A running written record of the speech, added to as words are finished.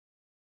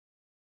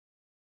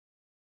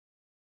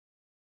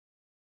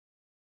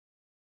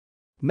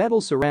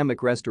Metal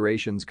ceramic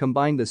restorations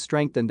combine the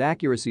strength and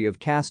accuracy of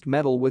cast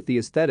metal with the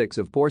aesthetics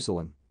of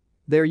porcelain.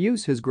 Their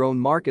use has grown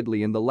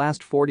markedly in the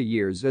last 40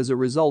 years as a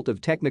result of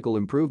technical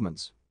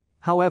improvements.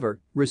 However,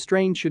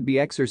 restraint should be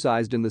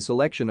exercised in the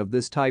selection of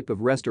this type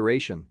of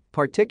restoration,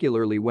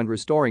 particularly when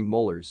restoring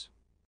molars.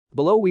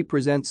 Below we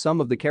present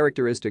some of the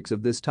characteristics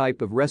of this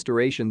type of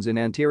restorations in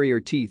anterior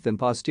teeth and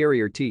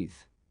posterior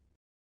teeth.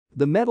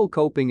 The metal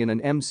coping in an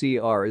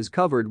MCR is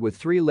covered with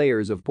 3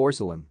 layers of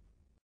porcelain.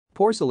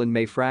 Porcelain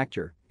may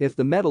fracture if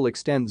the metal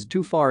extends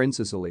too far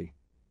incisially.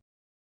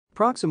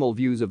 Proximal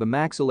views of a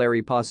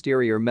maxillary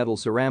posterior metal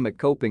ceramic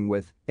coping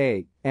with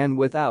A. and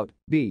without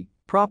B.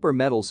 proper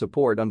metal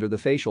support under the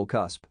facial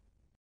cusp.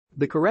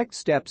 The correct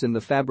steps in the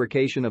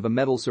fabrication of a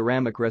metal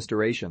ceramic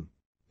restoration: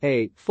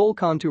 A. Full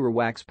contour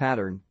wax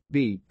pattern.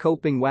 B.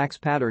 Coping wax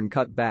pattern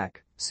cut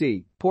back.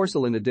 C.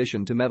 Porcelain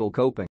addition to metal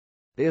coping.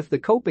 If the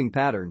coping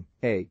pattern,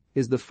 A,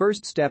 is the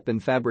first step in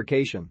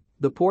fabrication,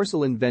 the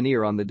porcelain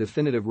veneer on the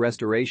definitive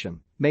restoration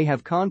may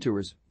have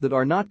contours that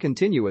are not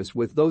continuous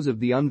with those of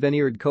the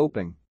unveneered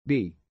coping.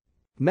 B.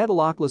 Metal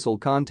occlusal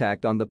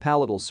contact on the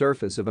palatal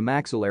surface of a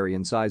maxillary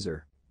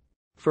incisor.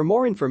 For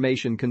more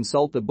information,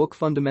 consult the book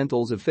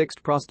Fundamentals of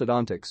Fixed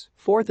Prosthodontics,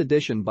 4th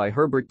edition by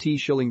Herbert T.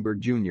 Shillingburg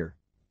Jr.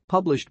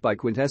 Published by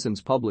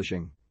Quintessence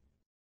Publishing.